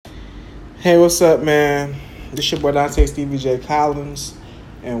Hey, what's up, man? This your boy Dante Stevie J. Collins,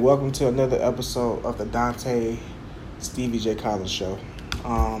 and welcome to another episode of the Dante Stevie J. Collins Show.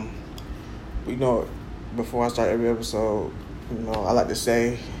 Before I start every episode, I like to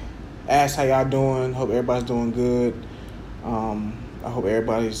say, ask how y'all doing. Hope everybody's doing good. I hope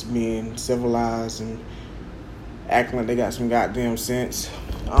everybody's being civilized and acting like they got some goddamn sense.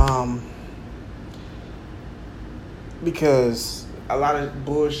 Because a lot of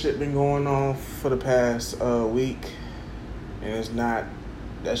bullshit been going on for the past week, and that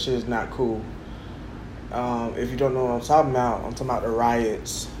shit is not cool. If you don't know what I'm talking about the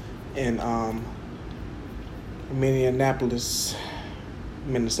riots in Minneapolis,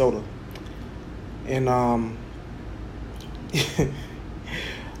 Minnesota. And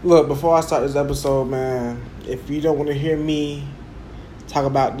look, before I start this episode, man, if you don't want to hear me talk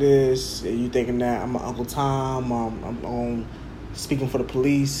about this, and you thinking that I'm Uncle Tom, I'm on speaking for the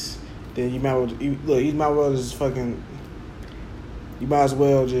police, then you might as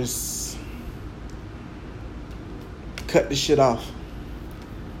well just cut the shit off.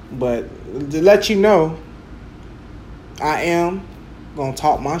 But to let you know, I am gonna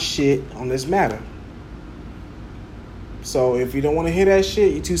talk my shit on this matter. So if you don't want to hear that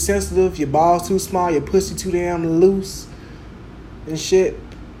shit, you're too sensitive, your balls too small, your pussy too damn loose and shit,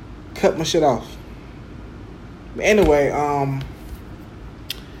 cut my shit off. But anyway,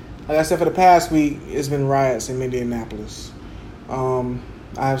 like I said, for the past week, it's been riots in Minneapolis.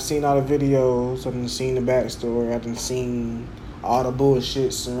 I've seen all the videos, I've seen the backstory, I've seen all the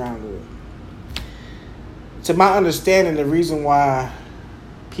bullshit surrounding it. To my understanding, the reason why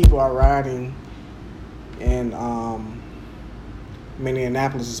people are rioting in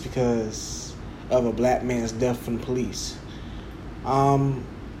Minneapolis is because of a black man's death from the police.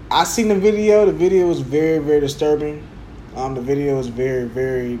 I seen the video. The video was very, very disturbing. The video was very,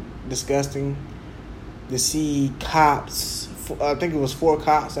 very disgusting. To see cops, I think it was 4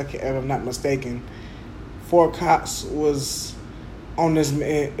 cops, if I'm not mistaken. 4 cops was on this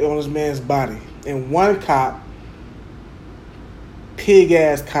man's body. And 1 cop,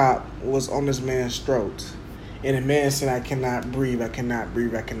 pig-ass cop, was on this man's throat. And the man said, I cannot breathe, I cannot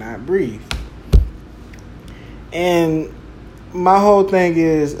breathe, I cannot breathe. And my whole thing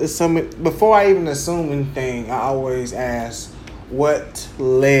is before I even assume anything, I always ask what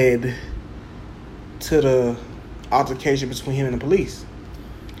led to the altercation between him and the police.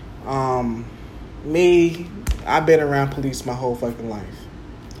 I've been around police my whole fucking life.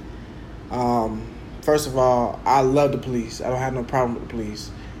 First of all, I love the police. I don't have no problem with the police.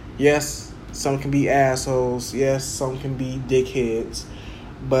 Yes, some can be assholes. Yes, some can be dickheads.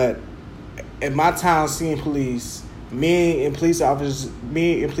 But in my time seeing police, me and police officers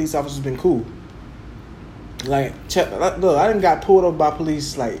been cool. Look, I done got pulled over by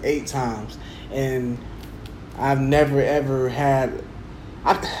police like 8 times, and I've never ever had.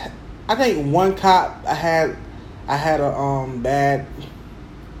 I think 1 cop I had a bad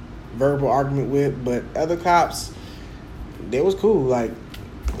verbal argument with, but other cops, they was cool. Like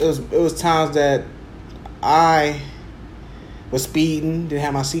it was times that I was speeding, didn't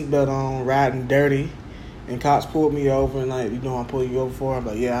have my seatbelt on, riding dirty. And cops pulled me over and like, I'm pulling you over for? I'm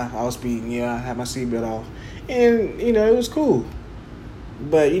like, yeah, I was speeding. Yeah, I had my seatbelt off. And, it was cool.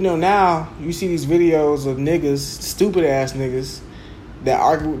 But, now you see these videos of niggas, stupid ass niggas, that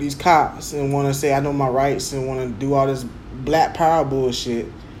argue with these cops and want to say, I know my rights, and want to do all this black power bullshit.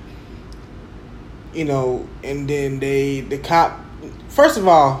 And then the cop, first of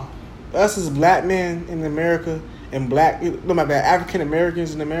all, us as black men in America and African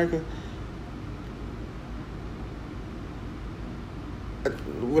Americans in America,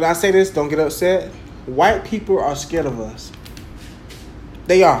 when I say this, don't get upset. White people are scared of us.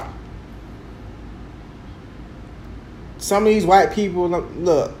 They are. Some of these white people,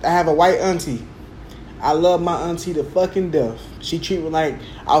 look, I have a white auntie. I love my auntie to fucking death. She treated me like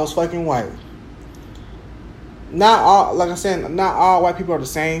I was fucking white. Not all white people are the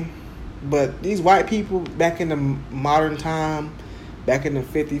same. But these white people back in the modern time, back in the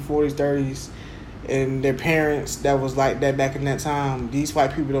 50s, 40s, 30s, and their parents that was like that back in that time, these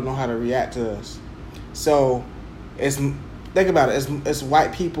white people don't know how to react to us. So think about it, it's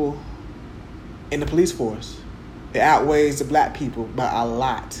white people in the police force. It outweighs the black people by a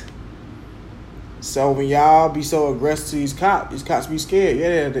lot. So when y'all be so aggressive to these cops be scared.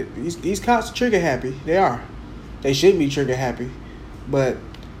 Yeah, these cops are trigger happy. They are. They should be trigger happy. But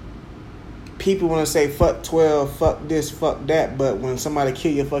people want to say fuck 12, fuck this, fuck that, but when somebody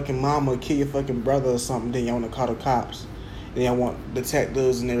kill your fucking mama, kill your fucking brother or something, then y'all want to call the cops. Then y'all want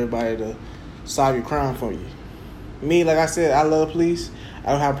detectives and everybody to solve your crime for you. Me, like I said, I love police.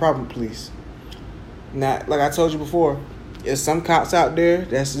 I don't have a problem with police. Now, like I told you before, there's some cops out there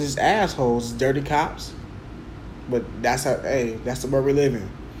that's just assholes, dirty cops. But that's the world we live in.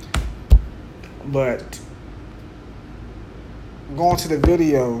 But going to the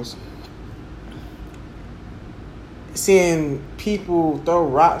videos, seeing people throw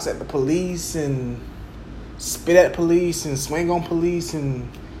rocks at the police and spit at police and swing on police and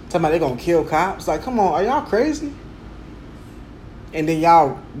talking about they're gonna kill cops. Like, come on, are y'all crazy? And then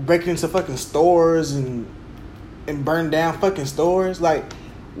y'all break into fucking stores and burn down fucking stores. Like,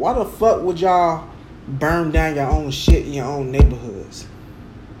 why the fuck would y'all burn down your own shit in your own neighborhoods?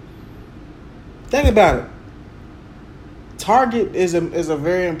 Think about it. Target is a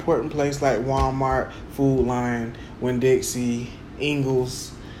very important place, like Walmart, Food Lion, Winn-Dixie,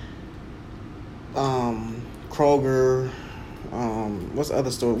 Ingles, Kroger, what's the other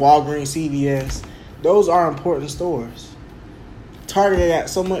store? Walgreens, CVS. Those are important stores. Target, they got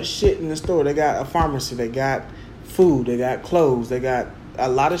so much shit in the store. They got a pharmacy. They got food. They got clothes. They got a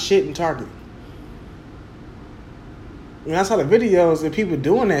lot of shit in Target. When I saw the videos of people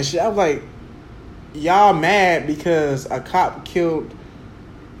doing that shit, I was like, y'all mad because a cop killed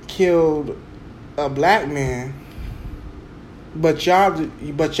a black man, but y'all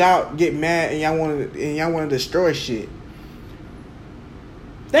get mad and y'all want to destroy shit.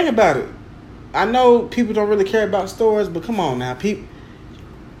 Think about it. I know people don't really care about stores, but come on now,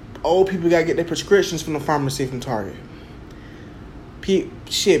 old people gotta get their prescriptions from the pharmacy from Target.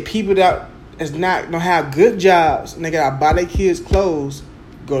 People that is not gonna have good jobs and they gotta buy their kids clothes,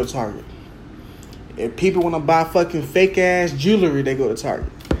 go to Target. If people want to buy fucking fake ass jewelry, they go to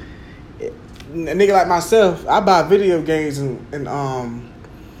Target. A nigga like myself, I buy video games and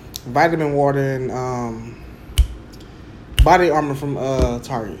vitamin water and body armor from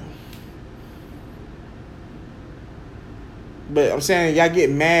Target. But I'm saying y'all get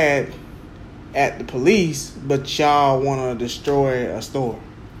mad at the police, but y'all want to destroy a store.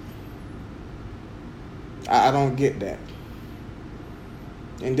 I don't get that.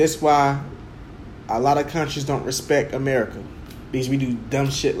 And that's why a lot of countries don't respect America, because we do dumb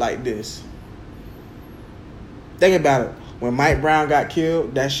shit like this. Think about it. When Mike Brown got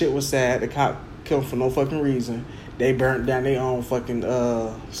killed, that shit was sad. The cop killed him for no fucking reason. They burnt down their own fucking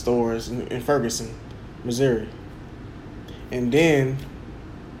stores in Ferguson, Missouri. And then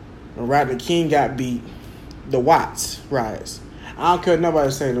when Rodney King got beat, the Watts riots. I don't care what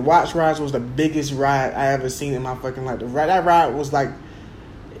nobody say. The Watts riots was the biggest riot I ever seen in my fucking life. That riot was like,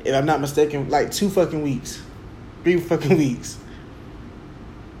 if I'm not mistaken, like 2 fucking weeks. 3 fucking weeks.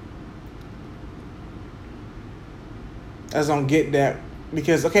 I just don't get that.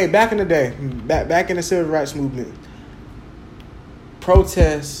 Because, okay, back in the day, back in the civil rights movement,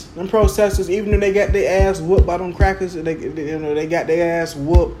 them protesters, even though they got their ass whooped by them crackers, they got their ass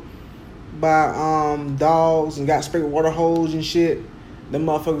whooped by dogs and got sprayed with water hose and shit, them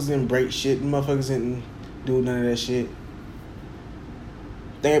motherfuckers didn't break shit. Them motherfuckers didn't do none of that shit.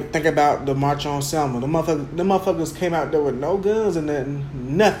 Think about the March on Selma. The motherfuckers came out there with no guns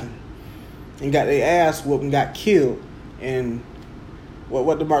and nothing, and got their ass whooped and got killed. And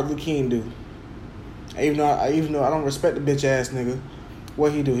what did Martin Luther King do? Even though I don't respect the bitch ass nigga,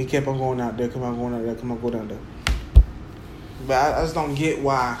 what he do? He kept on going out there, come on, go down there. But I just don't get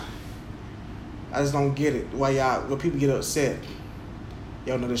why. I just don't get it. When people get upset,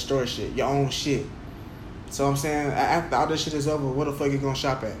 y'all know destroy shit, your own shit. So I'm saying, after all this shit is over, where the fuck you gonna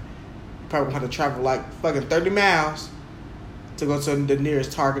shop at? You probably gonna have to travel like fucking 30 miles to go to the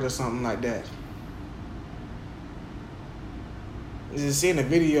nearest Target or something like that. Just seeing the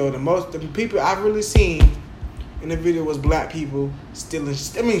video, the people I've really seen in the video was black people stealing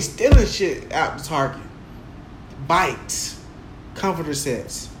shit out the Target. Bikes, comforter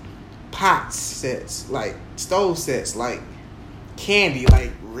sets, pots sets, like stove sets, like candy.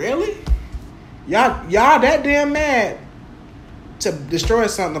 Like, really? Y'all that damn mad to destroy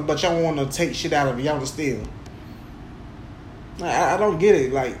something, but y'all want to take shit out of it. Y'all want to steal. I don't get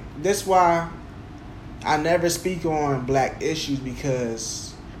it. Like, that's why I never speak on black issues,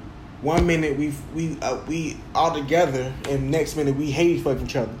 because one minute we all together and next minute we hate fucking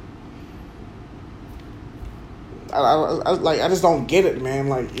each other. I just don't get it, man.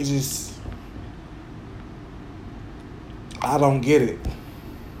 Like, it's just, I don't get it.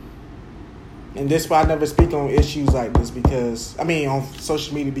 And that's why I never speak on issues like this, on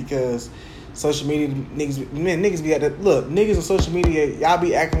social media, because social media niggas be at that. Look, niggas on social media, y'all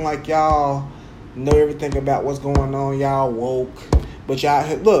be acting like y'all know everything about what's going on. Y'all woke, but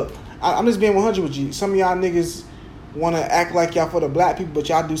y'all look. I'm just being 100 with you. Some of y'all niggas want to act like y'all for the black people, but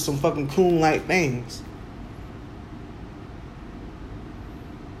y'all do some fucking coon like things.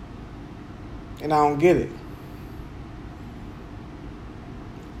 And I don't get it.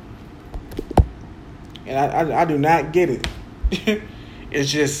 And I do not get it.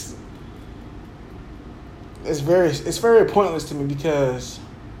 It's just, it's very pointless to me because,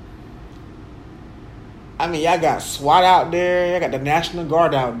 I mean, y'all got SWAT out there, y'all got the National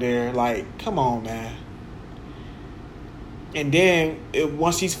Guard out there. Like, come on, man. And then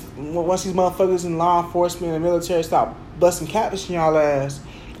once these motherfuckers in law enforcement and military stop busting caps in y'all ass,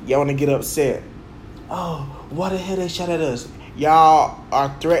 y'all want to get upset. Oh, why the hell they shot at us? Y'all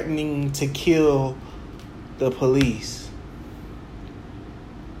are threatening to kill the police.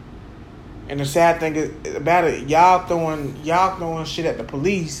 And the sad thing about it, y'all throwing shit at the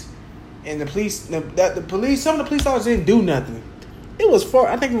police, and the police, some of the police officers didn't do nothing. It was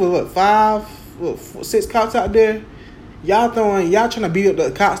I think it was 6 cops out there. Y'all trying to beat up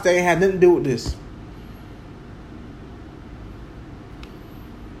the cops that ain't had nothing to do with this.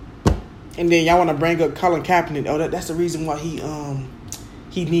 And then y'all want to bring up Colin Kaepernick. Oh, that's the reason why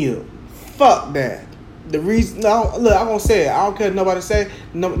he kneeled. Fuck that. The reason, no, look, I'm gonna say it. I don't care if nobody say it.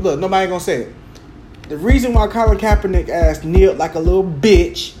 No, look, nobody gonna say it. The reason why Colin Kaepernick ass kneeled like a little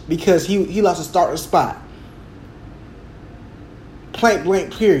bitch because he lost a starting spot. Point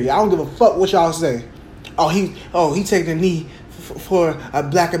blank, period. I don't give a fuck what y'all say. He taking a knee for a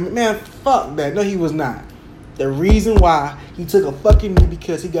black man. Fuck that. No, he was not. The reason why he took a fucking knee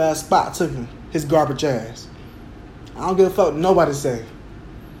because he got a spot taken, his garbage ass. I don't give a fuck what nobody say.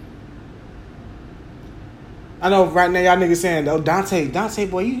 I know right now y'all niggas saying, oh, Dante,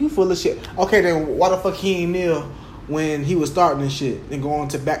 boy, you full of shit. Okay, then why the fuck he ain't kneel when he was starting and shit and going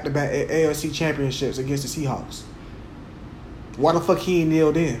to back-to-back AFC championships against the Seahawks? Why the fuck he ain't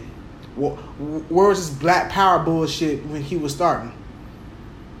kneel then? Where was this black power bullshit when he was starting?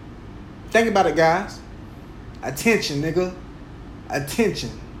 Think about it, guys. Attention, nigga.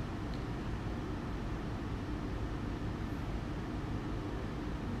 Attention.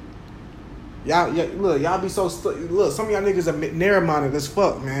 Y'all be so look. Some of y'all niggas are narrow-minded as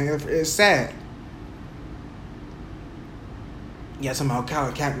fuck, man. It's sad. Yeah, somehow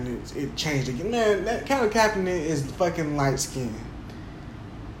Colin Kaepernick it changed again. Man, that Colin Kaepernick is fucking light skinned,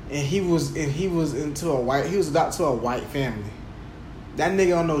 and he was adopted to a white family. That nigga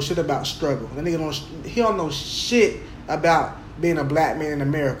don't know shit about struggle. That nigga don't know shit about being a black man in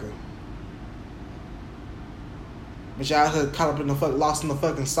America. But y'all heard caught up in lost in the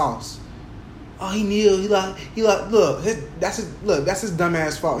fucking sauce. Oh, he kneeled. He like. Look, that's his dumb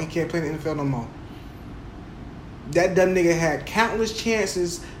ass fault. He can't play in the NFL no more. That dumb nigga had countless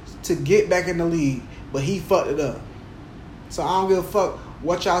chances to get back in the league, but he fucked it up. So I don't give a fuck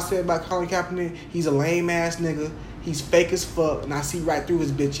what y'all said about Colin Kaepernick. He's a lame ass nigga. He's fake as fuck, and I see right through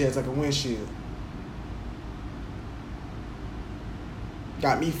his bitch ass like a windshield.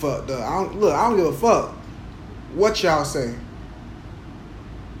 Got me fucked up. I don't give a fuck what y'all say.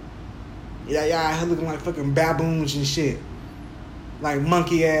 Yeah, out here looking like fucking baboons and shit. Like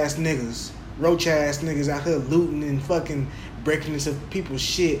monkey ass niggas. Roach ass niggas out here looting and fucking breaking into people's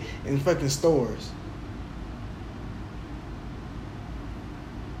shit in fucking stores.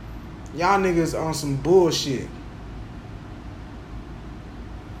 Y'all niggas on some bullshit.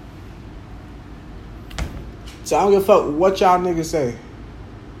 So I don't give a fuck what y'all niggas say.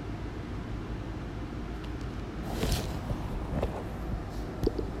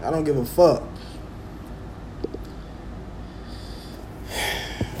 I don't give a fuck.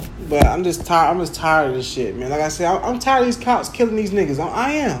 But I'm just tired of this shit, man. Like I said, I'm tired of these cops killing these niggas.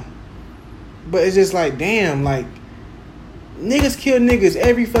 I am. But it's just like, damn, like, niggas kill niggas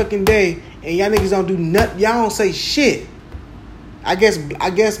every fucking day, and y'all niggas don't do nothing. Y'all don't say shit. I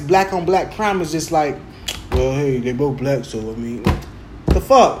guess black on black crime is just like, well, hey, they both black, so I mean, the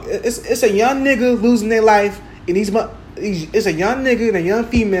fuck? It's a young nigga losing their life, and it's a young nigga and a young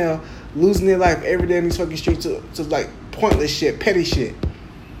female losing their life every day in these fucking streets to like pointless shit, petty shit.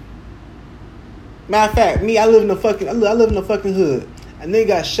 Matter of fact, I live in the fucking hood. A nigga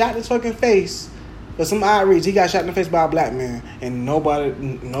got shot in his fucking face for some odd reason. He got shot in the face by a black man, and nobody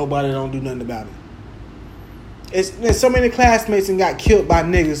don't do nothing about it. There's so many classmates and got killed by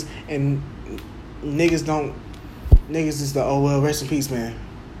niggas, and niggas is the, oh well, rest in peace, man.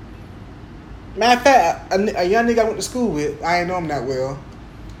 Matter of fact, a young nigga I went to school with, I ain't know him that well,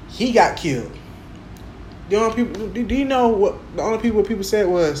 he got killed. Do you know what the only people said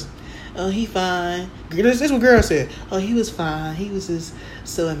was, oh, he fine. This is what girls said. Oh, he was fine. He was just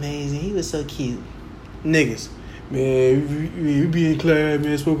so amazing. He was so cute. Niggas. Man, we be in class,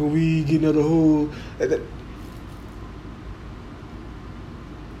 man, smoking weed, getting out of the hole.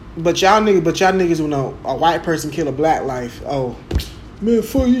 But y'all niggas, when a white person kill a black life, oh, Man,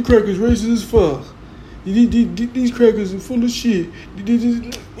 fuck you crackers, racist as fuck. These crackers are full of shit.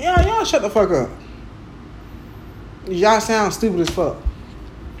 Y'all shut the fuck up. Y'all sound stupid as fuck.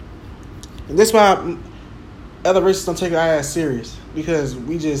 And that's why other racists don't take our ass serious. Because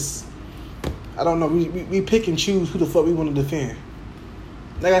we just, I don't know, we pick and choose who the fuck we want to defend.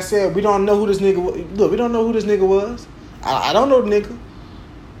 Like I said, we don't know who this nigga was. Look, we don't know who this nigga was. I don't know the nigga.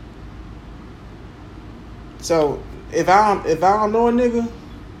 So if I don't know a nigga,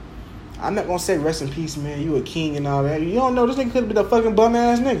 I'm not gonna say rest in peace, man. You a king and all that. You don't know, this nigga could have been a fucking bum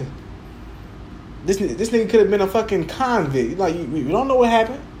ass nigga. This nigga could have been a fucking convict. Like you don't know what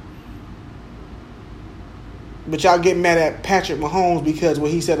happened. But y'all get mad at Patrick Mahomes because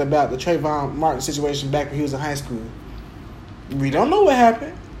what he said about the Trayvon Martin situation back when he was in high school. We don't know what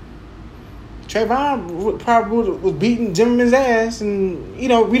happened. Trayvon probably was beating Zimmerman's ass, and we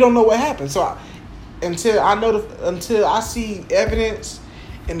don't know what happened. So until I see evidence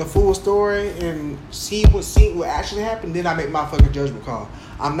and the full story and see what actually happened, then I make my fucking judgment call.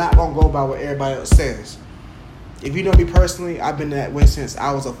 I'm not gonna go by what everybody else says. If you know me personally, I've been that way since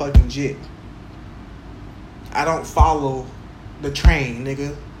I was a fucking jit. I don't follow the train,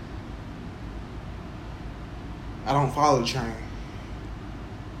 nigga. I don't follow the train.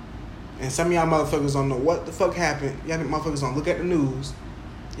 And some of y'all motherfuckers don't know what the fuck happened. Y'all motherfuckers don't look at the news.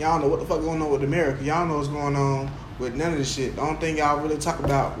 Y'all don't know what the fuck going on with America. Y'all know what's going on with none of this shit. The only thing y'all really talk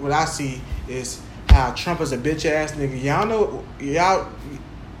about, what I see, is how Trump is a bitch ass nigga.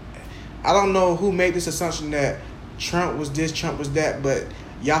 I don't know who made this assumption that Trump was this, Trump was that, but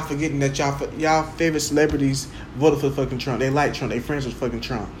y'all forgetting that y'all favorite celebrities voted for fucking Trump. They like Trump. They friends with fucking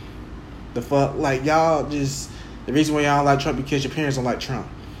Trump. The fuck? Like, y'all just... The reason why y'all don't like Trump because your parents don't like Trump.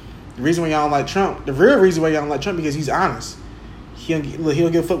 The reason why y'all don't like Trump... The real reason why y'all don't like Trump because he's honest. He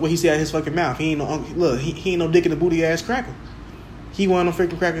don't give a fuck what he say out of his fucking mouth. He ain't no dick in the booty ass cracker. He one of them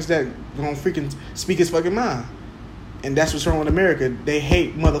freaking crackers that gonna freaking speak his fucking mind. And that's what's wrong with America. They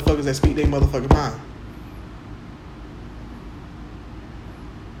hate motherfuckers that speak their motherfucking mind.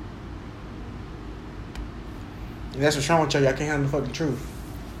 And that's what's wrong with y'all. Y'all can't handle the fucking truth.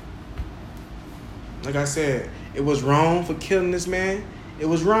 Like I said, it was wrong for killing this man. It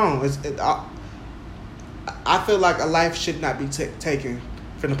was wrong. I feel like a life should not be taken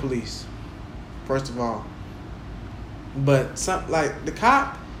from the police, first of all. But the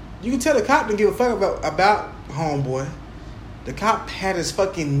cop, you can tell the cop didn't give a fuck about homeboy. The cop had his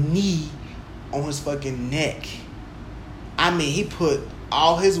fucking knee on his fucking neck. I mean, he put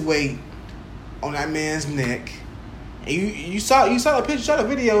all his weight on that man's neck. And you saw the picture, you saw the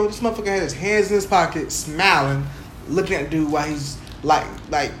video. This motherfucker had his hands in his pocket, smiling, looking at the dude while he's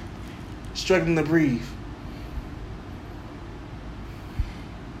like struggling to breathe.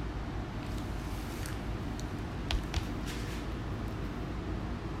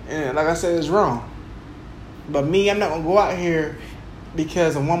 And like I said, it's wrong. But me, I'm not gonna go out here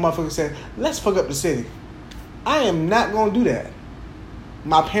because one motherfucker said, let's fuck up the city. I am not gonna do that.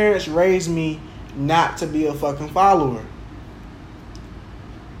 My parents raised me not to be a fucking follower.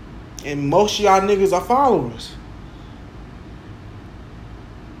 And most of y'all niggas are followers.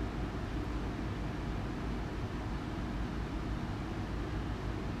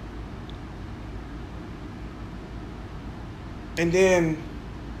 And then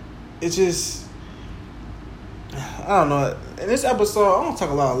it's just, I don't know. In this episode, I'm gonna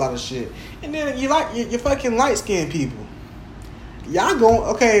talk about a lot of shit. And then you fucking light skinned people. Y'all going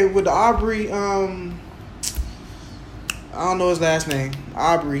okay with the Aubrey? I don't know his last name.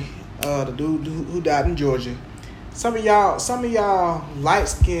 Aubrey, the dude who died in Georgia. Some of y'all light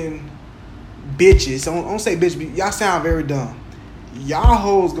skinned bitches. I don't say bitch, but y'all sound very dumb. Y'all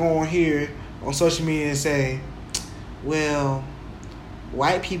hoes go on here on social media and say, well,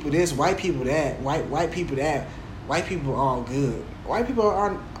 white people this, white people that, white people that, white people are all good. White people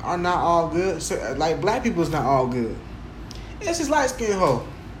are not all good. So, like, black people is not all good. It's this light skinned hoe.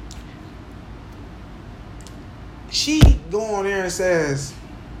 She go on there and says,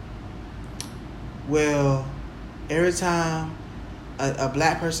 well, every time a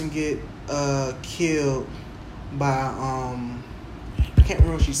black person get killed by I can't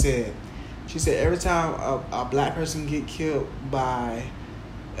remember what she said. She said every time a black person get killed by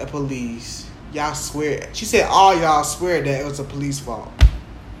a police, y'all swear. She said all y'all swear that it was a police fault.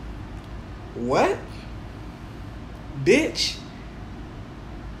 What? Bitch.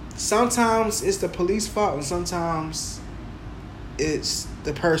 Sometimes it's the police fault and sometimes it's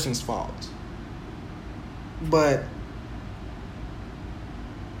the person's fault. But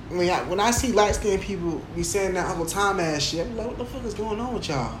when I see light-skinned people be saying that Uncle Tom ass shit, I'm like, what the fuck is going on with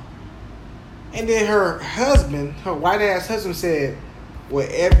y'all? And then her husband, her white-ass husband said, where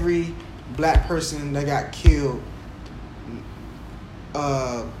every black person that got killed,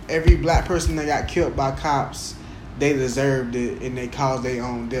 every black person that got killed by cops, they deserved it and they caused their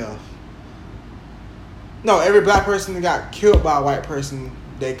own death. No, every black person that got killed by a white person,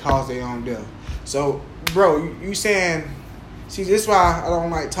 they caused their own death. So, bro, you saying... See, this is why I don't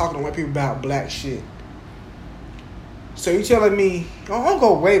like talking to white people about black shit. So you telling me... I'm going to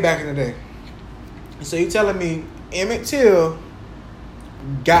go way back in the day. So you telling me Emmett Till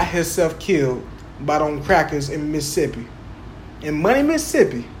got himself killed by them crackers in Mississippi. In Money,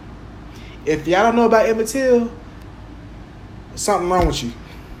 Mississippi. If y'all don't know about Emmett Till, something wrong with you.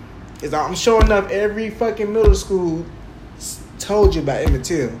 I'm sure enough every fucking middle school told you about Emmett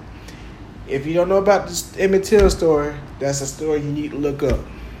Till. If you don't know about this Emmett Till story, that's a story you need to look up.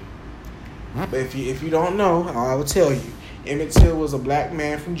 But if you don't know, I will tell you. Emmett Till was a black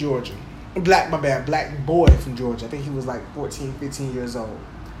man from Georgia. Black boy from Georgia. I think he was like 14, 15 years old.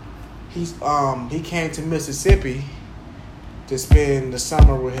 He came to Mississippi to spend the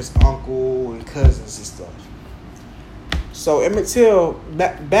summer with his uncle and cousins and stuff. So Emmett Till,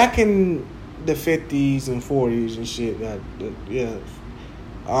 back in the 50s and 40s and shit,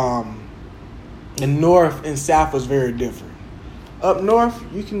 the North and South was very different. Up North,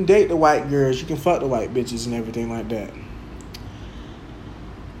 you can date the white girls, you can fuck the white bitches and everything like that.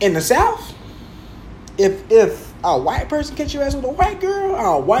 In the South, if a white person catch your ass with a white girl or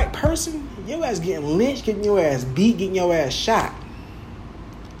a white person, your ass getting lynched, getting your ass beat, getting your ass shot.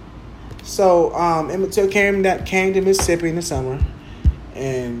 So Emmett Till came to Mississippi in the summer,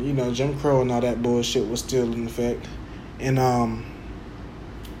 and you know Jim Crow and all that bullshit was still in effect, and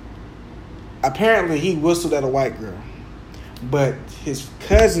apparently he whistled at a white girl, but his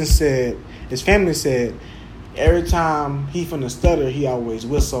family said every time he finna stutter, he always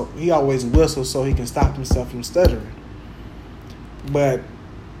whistle so he can stop himself from stuttering. But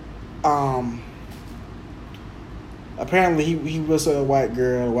apparently he whistled at a white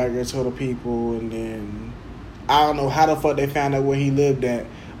girl. The white girl told the people, and then I don't know how the fuck they found out where he lived at.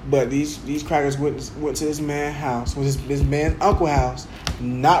 But these crackers went to this man's house, this man's uncle's house,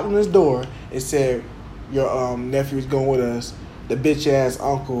 knocked on his door, and said, "Your nephew's going with us." The bitch ass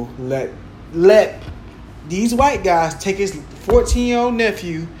uncle let these white guys take his 14-year-old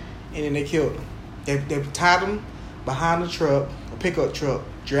nephew, and then they killed him. They tied him behind a pickup truck,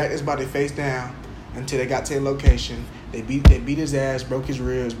 dragged his body face down until they got to their location. They beat his ass, broke his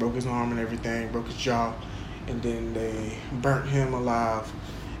ribs, broke his arm and everything, broke his jaw, and then they burnt him alive,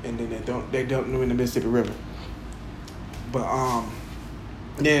 and then they dumped him in the Mississippi River. But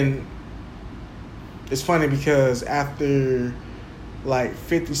then it's funny because after like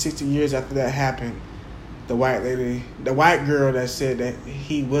 50, 60 years after that happened, the white girl that said that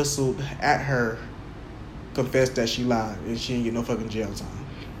he whistled at her confessed that she lied and she didn't get no fucking jail time.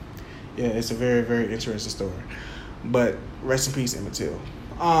 Yeah, it's a very, very interesting story. But rest in peace, Emmett Till.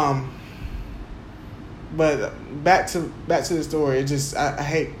 But back to the story. It just I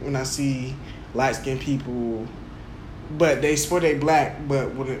hate when I see light skinned people, but they swear they black.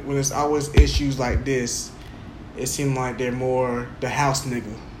 But when it's always issues like this, it seems like they're more the house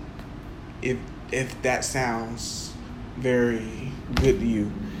nigga. If that sounds very good to you,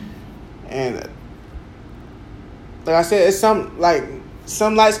 and like I said, it's some light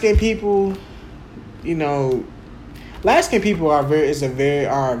skinned people. You know, light skinned people are a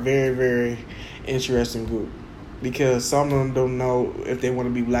very, very interesting group because some of them don't know if they want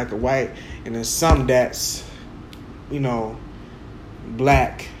to be black or white, and then some that's, you know,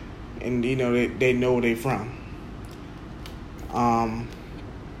 black, and you know they know where they from.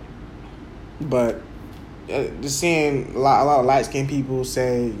 But just seeing a lot of light skinned people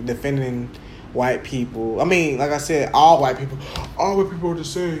say defending white people. I mean, like I said, all white people are the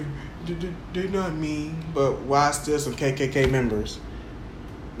same. They're not mean, but why still some KKK members?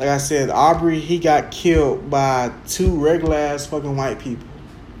 Like I said, Aubrey, he got killed by two regular ass fucking white people.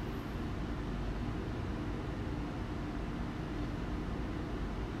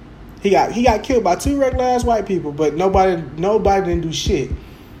 He got killed by two regular ass white people, but nobody didn't do shit.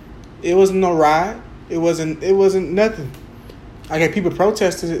 It wasn't no riot. It wasn't nothing. Okay, people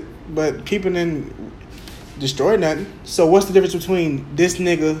protested it, but people didn't destroy nothing. So what's the difference between this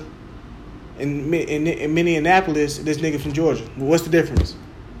nigga in Minneapolis and this nigga from Georgia? What's the difference?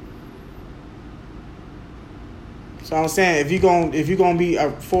 So I'm saying if you're gonna be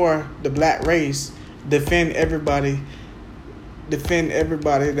for the black race, defend everybody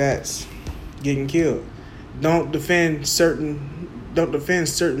that's getting killed. Don't defend certain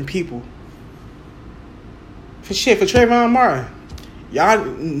people. For Trayvon Martin. Y'all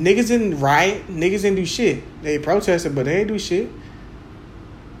niggas didn't riot, niggas didn't do shit. They protested, but they ain't do shit.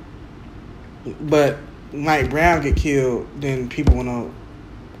 But Mike Brown get killed, then people wanna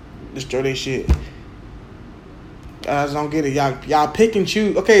destroy their shit. I just don't get it. Y'all pick and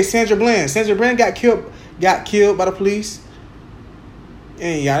choose. Okay, Sandra Bland got killed by the police.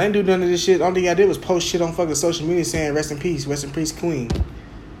 And y'all didn't do none of this shit. Only thing y'all did was post shit on fucking social media saying rest in peace, Queen.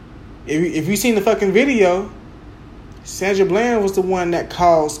 If you seen the fucking video, Sandra Bland was the one that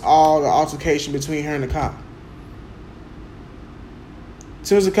caused all the altercation between her and the cop. As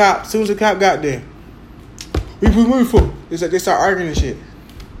soon as the cop got there, they start arguing and shit.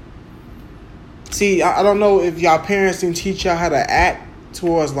 See, I don't know if y'all parents didn't teach y'all how to act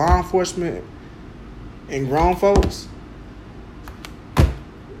towards law enforcement and grown folks.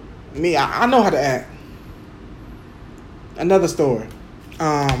 Me, I know how to act. Another story.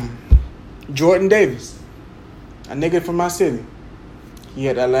 Jordan Davis, a nigga from my city. He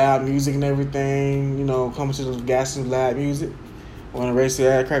had that loud music and everything, you know, coming to those gas and loud music. When the race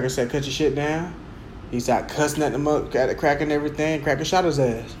cracker said, cut your shit down, he started cussing at the cracker and everything. Cracker shot his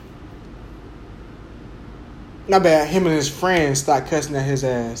ass. Not bad. Him and his friends started cussing at his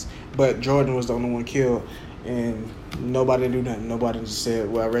ass, but Jordan was the only one killed, and nobody do nothing. Nobody just said,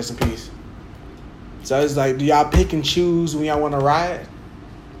 well, rest in peace. So it's like, do y'all pick and choose when y'all want to riot?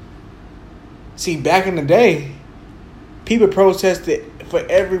 See, back in the day, people protested for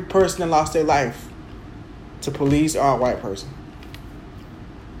every person that lost their life to police or a white person.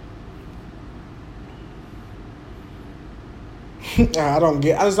 I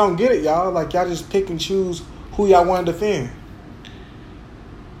just don't get it, y'all. Like, y'all just pick and choose who y'all want to defend.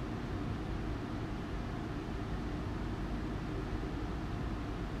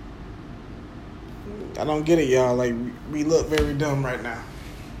 I don't get it, y'all. Like, we look very dumb right now.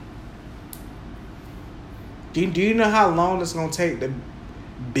 Do you know how long it's going to take to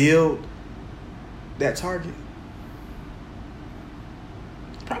build that target?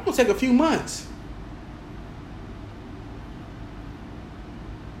 It's probably going to take a few months.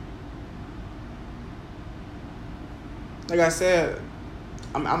 Like I said,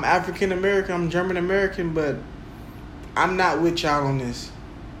 I'm African American, I'm German American, but I'm not with y'all on this.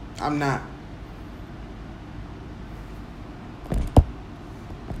 I'm not.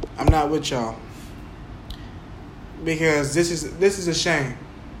 I'm not with y'all. Because this is a shame.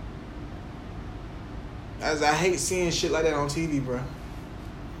 As I hate seeing shit like that on TV, bro.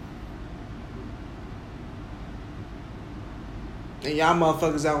 And y'all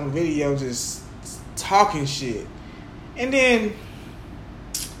motherfuckers out on video just talking shit. And then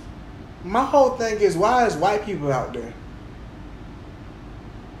my whole thing is, why is white people out there?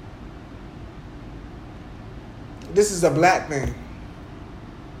 This is a black thing.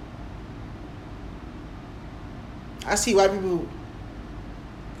 I see white people,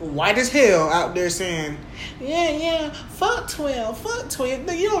 white as hell, out there saying, yeah, fuck 12, fuck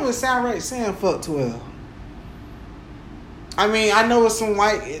 12. You don't even sound right saying fuck 12. I mean, I know it's some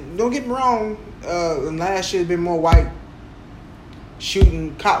white, don't get me wrong, last year has been more white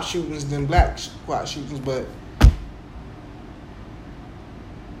cop shootings than black squad shootings, but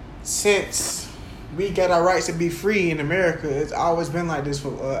since we got our rights to be free in America, it's always been like this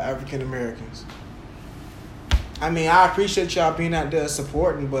for African Americans. I mean, I appreciate y'all being out there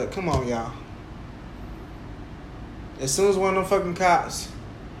supporting, but come on, y'all. As soon as one of them fucking cops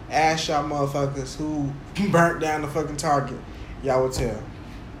asked y'all motherfuckers who burnt down the fucking Target, y'all would tell.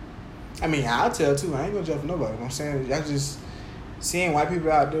 I mean, I'll tell too. I ain't gonna judge nobody. You know what I'm saying? Y'all just seeing white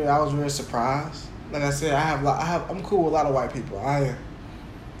people out there, I was very surprised. Like I said, I'm cool with a lot of white people. I am.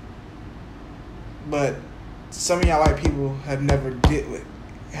 But some of y'all white people have never,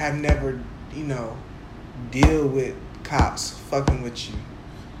 deal with cops fucking with you,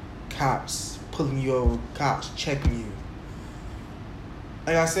 cops pulling you over, cops checking you.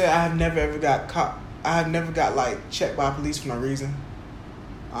 Like I said, I have never ever got caught. I have never got checked by police for no reason.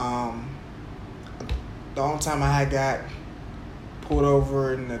 The only time I had got pulled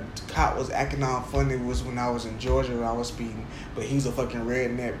over and the cop was acting all funny was when I was in Georgia when I was speeding, but he's a fucking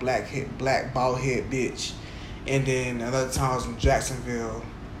redneck black bald head bitch. And then another time I was in Jacksonville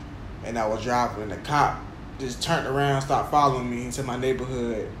and I was driving and the cop just turned around, stopped following me into my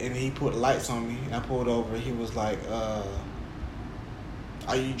neighborhood, and he put lights on me, and I pulled over. He was like,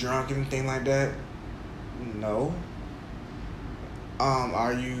 are you drunk, anything like that? No.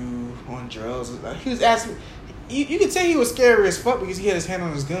 Are you on drugs? He was asking me. You could tell he was scary as fuck because he had his hand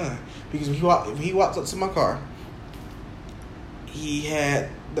on his gun. Because when he walked up to my car, he had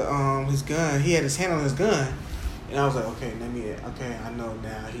his gun. He had his hand on his gun. And I was like, okay, I know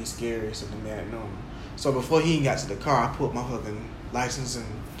now he's scary, so let me act normal. So before he got to the car, I put my fucking license and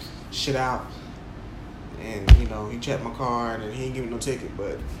shit out. And, he checked my car and he didn't give me no ticket.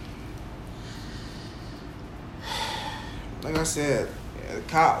 But like I said,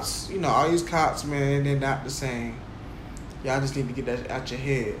 cops, all these cops, man, they're not the same. Y'all just need to get that out your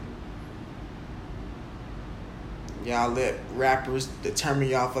head. Y'all let rappers determine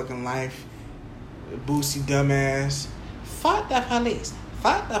y'all fucking life. Boosie dumbass. Fuck the police.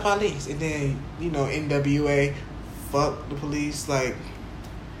 Fuck the police. And then, NWA, fuck the police. Like,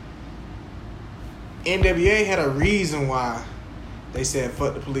 NWA had a reason why they said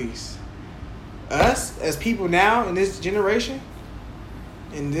fuck the police. Us, as people now in this generation,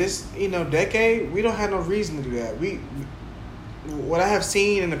 in this, decade, we don't have no reason to do that. What I have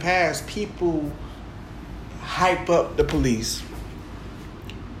seen in the past, people hype up the police.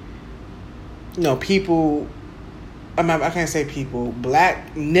 People, I can't say people,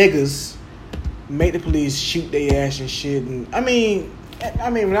 black niggas make the police shoot their ass and shit. And I mean,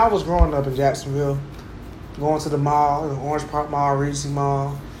 when I was growing up in Jacksonville, going to the mall, Orange Park Mall, Regency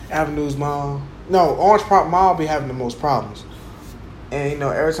Mall, Avenues Mall. No, Orange Park Mall be having the most problems. And,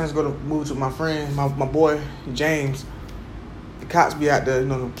 every time I go to move with my friend, my boy, James, the cops be out there,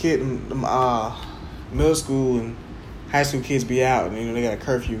 the kid, middle school and high school kids be out, and, they got a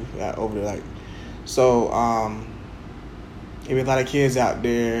curfew over there, like. So, there be a lot of kids out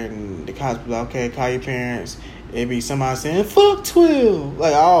there, and the cops be like, okay, call your parents. It be somebody saying, fuck 12,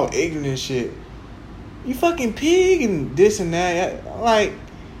 like, all ignorant shit. You fucking pig and this and that. Like,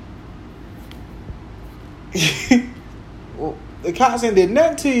 well, the cops ain't did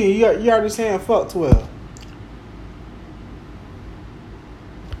nothing to you. You already saying fuck 12.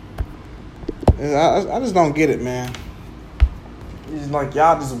 I just don't get it, man. It's like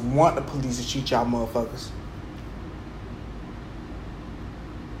y'all just want the police to shoot y'all motherfuckers.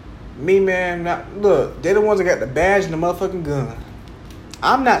 Me, man, look, they the ones that got the badge and the motherfucking gun.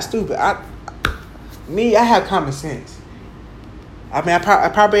 I'm not stupid. I have common sense. I mean, I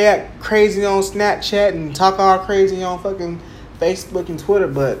probably act crazy on Snapchat and talk all crazy on fucking Facebook and Twitter,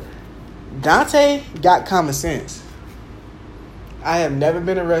 but Dante got common sense. I have never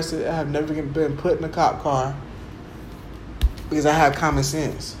been arrested. I have never been put in a cop car because I have common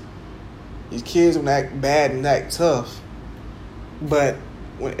sense. These kids when they act bad and act tough, but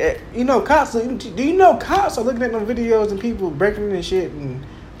when cops. Do you know cops are looking at them videos and people breaking in and shit and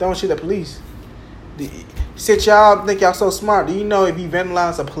throwing shit at police? Since y'all think y'all so smart, do you know if you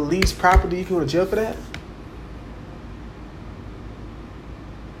vandalize a police property, you can go to jail for that?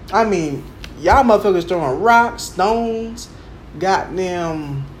 I mean, y'all motherfuckers throwing rocks, stones,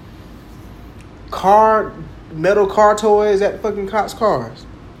 goddamn metal car toys at fucking cops' cars.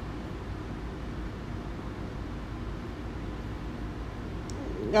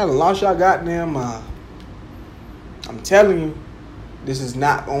 Y'all done lost y'all goddamn mind. I'm telling you, this is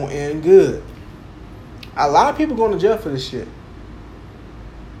not gonna end good. A lot of people going to jail for this shit.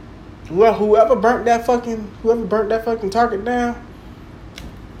 Whoever burnt that fucking target down.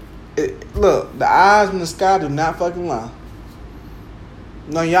 Look, the eyes in the sky do not fucking lie.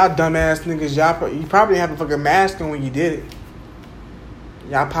 No, y'all dumbass niggas, you probably have a fucking mask on when you did it.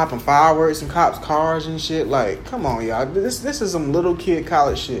 Y'all popping fireworks in cops' cars and shit. Like, come on, y'all. This is some little kid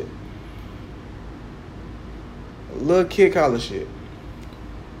college shit. Little kid college shit.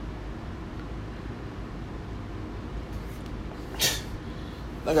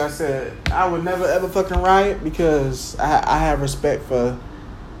 Like I said, I would never ever fucking riot because I have respect for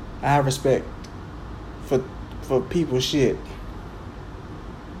people's shit.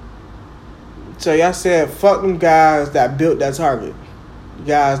 So y'all said fuck them guys that built that target.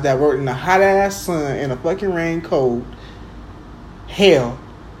 Guys that worked in the hot ass sun in a fucking rain cold hell.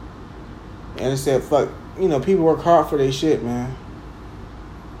 And it said fuck, people work hard for their shit, man.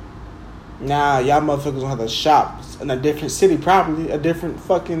 Now y'all motherfuckers gonna have to shop in a different city, probably a different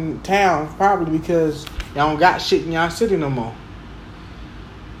fucking town, probably because y'all don't got shit in y'all city no more.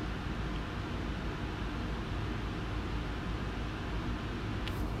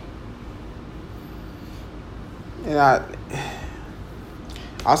 And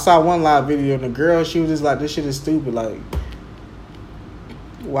I saw one live video and the girl, she was just like, this shit is stupid. Like,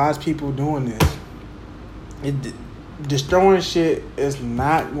 why is people doing this? Destroying shit is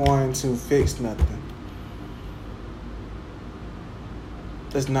not going to fix nothing.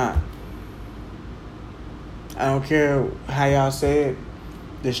 It's not. I don't care how y'all say it.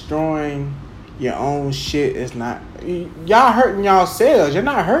 Destroying your own shit is not. Y'all hurting yourselves. You're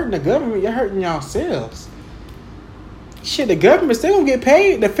not hurting the government. You're hurting yourselves. Shit, the government still gonna get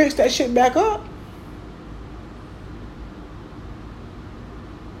paid to fix that shit back up.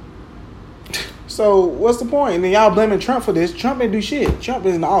 So what's the point? And then y'all blaming Trump for this. Trump didn't do shit. Trump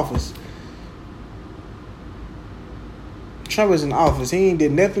is in the office. Trump is in office. He ain't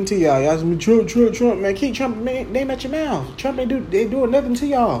did nothing to y'all. Y'all just Trump, man. Keep Trump name at your mouth. Trump ain't doing nothing to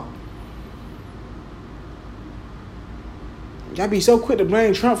y'all. Y'all be so quick to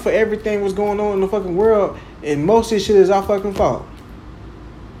blame Trump for everything that's going on in the fucking world, and most of this shit is our fucking fault.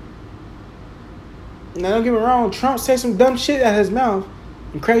 Now, don't get me wrong, Trump say some dumb shit out his mouth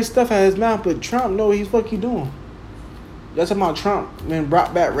and crazy stuff out his mouth, but Trump know what he's fucking doing. Y'all talking about Trump then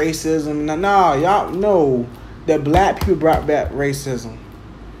brought back racism. Nah, y'all know that black people brought back racism.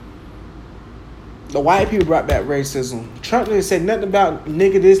 The white people brought back racism. Trump didn't say nothing about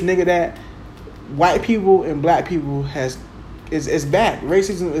nigga this, nigga that. White people and black people is back.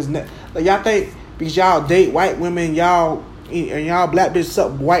 Racism is not, like, y'all think because y'all date white women, y'all black bitches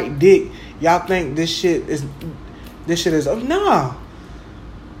suck white dick, y'all think this shit is nah.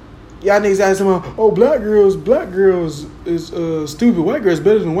 Y'all niggas asking about, oh, black girls is stupid. White girls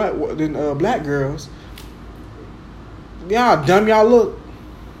better than black girls. Y'all dumb y'all look.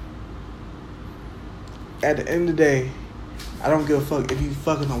 At the end of the day, I don't give a fuck if you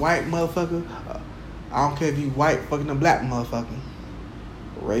fucking a white motherfucker. I don't care if you white fucking a black motherfucker.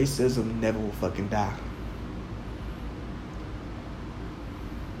 Racism never will fucking die.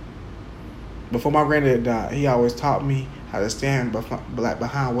 Before my granddad died, he always taught me how to stand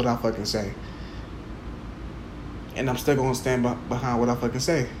behind what I fucking say. And I'm still gonna stand behind what I fucking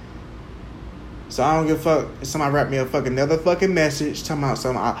say. So I don't give a fuck if somebody rap me a fucking another fucking message talking about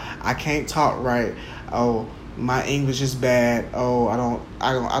something I can't talk right. Oh, my English is bad. Oh, I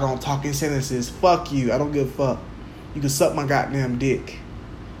don't talk in sentences. Fuck you. I don't give a fuck. You can suck my goddamn dick.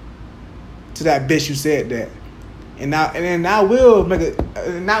 To that bitch you said that. And I will make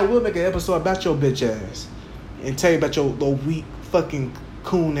an episode about your bitch ass and tell you about your little weak fucking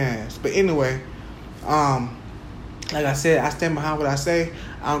coon ass. But anyway, like I said, I stand behind what I say.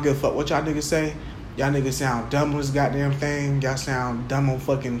 I don't give a fuck what y'all niggas say. Y'all niggas sound dumb on this goddamn thing. Y'all sound dumb on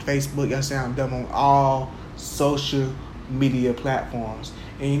fucking Facebook. Y'all sound dumb on all social media platforms.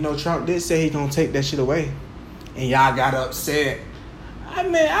 And you know Trump did say he gonna take that shit away. And y'all got upset. I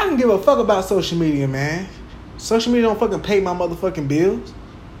can give a fuck about social media, man. Social media don't fucking pay my motherfucking bills.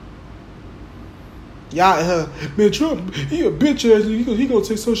 Y'all, man, Trump, he a bitch ass. He gonna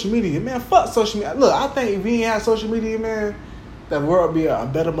take social media. Man, fuck social media. Look, I think if we ain't have social media, man, that world would be a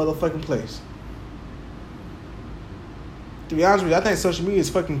better motherfucking place. To be honest with you, I think social media is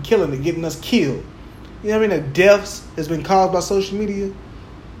fucking killing it, getting us killed. You know how many deaths has been caused by social media?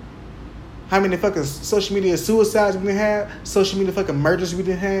 How many fucking social media suicides we done had? Social media fucking murders we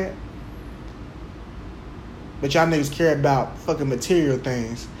done had? But y'all niggas care about fucking material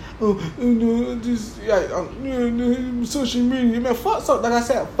things. Oh, social media. Man, fuck, like I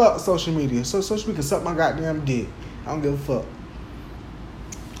said, fuck social media. So social media can suck my goddamn dick. I don't give a fuck.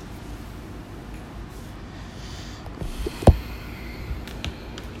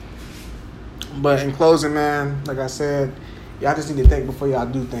 But in closing, man, like I said, y'all just need to think before y'all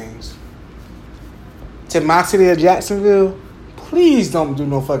do things. To my city of Jacksonville, please don't do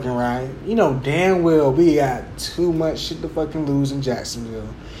no fucking riot. You know damn well we got too much shit to fucking lose in Jacksonville.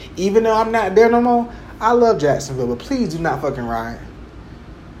 Even though I'm not there no more, I love Jacksonville, but please do not fucking riot.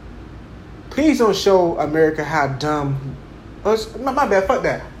 Please don't show America how dumb. My bad, fuck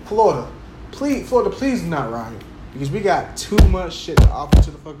that. Florida, please do not riot. Because we got too much shit to offer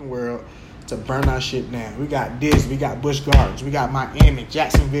to the fucking world to burn our shit down. We got Disney, we got Busch Gardens, we got Miami,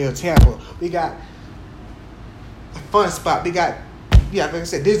 Jacksonville, Tampa. We got Fun Spot. We got, like I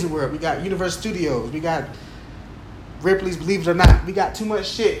said, Disney World. We got Universal Studios. We got Ripley's Believe It or Not. We got too much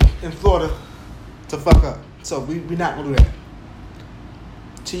shit in Florida to fuck up. So we not gonna do that.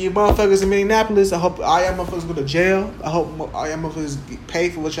 To you motherfuckers in Minneapolis, I hope all y'all motherfuckers go to jail. I hope all y'all motherfuckers get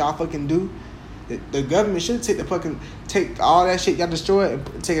paid for what y'all fucking do. The government should take all that shit y'all destroyed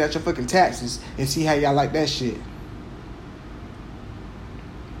and take it out your fucking taxes and see how y'all like that shit.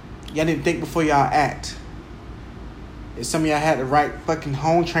 Y'all need to think before y'all act. If some of y'all had the right fucking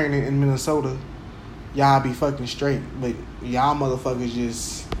home training in Minnesota, y'all be fucking straight. But y'all motherfuckers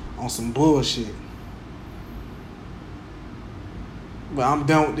just on some bullshit. But I'm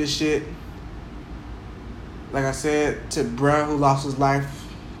done with this shit. Like I said, to bruh who lost his life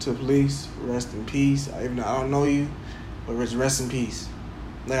to police, rest in peace. Even though I don't know you, but rest in peace.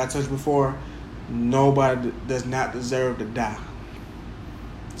 Like I told you before, nobody does not deserve to die.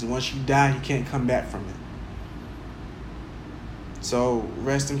 So once you die, you can't come back from it. So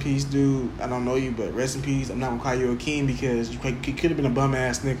rest in peace, dude. I don't know you, but rest in peace. I'm not gonna call you a king because you could have been a bum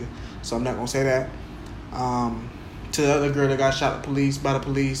ass nigga. So I'm not gonna say that. To the other girl that got shot by the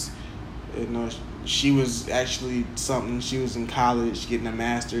police, you know, she was actually something. She was in college getting a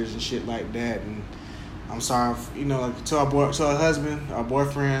master's and shit like that, and I'm sorry, like to our husband, our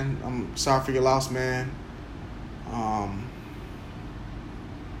boyfriend. I'm sorry for your loss, man.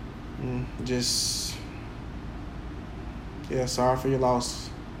 Sorry for your loss.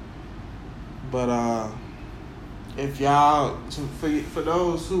 But if y'all, for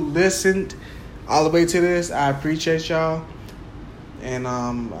those who listened all the way to this, I appreciate y'all. And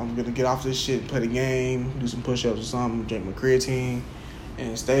I'm gonna get off this shit and play the game, do some push-ups or something, drink my creatine,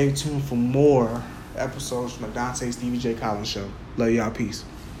 and stay tuned for more episodes from the Dante Stevie J Collins Show. Love y'all, peace.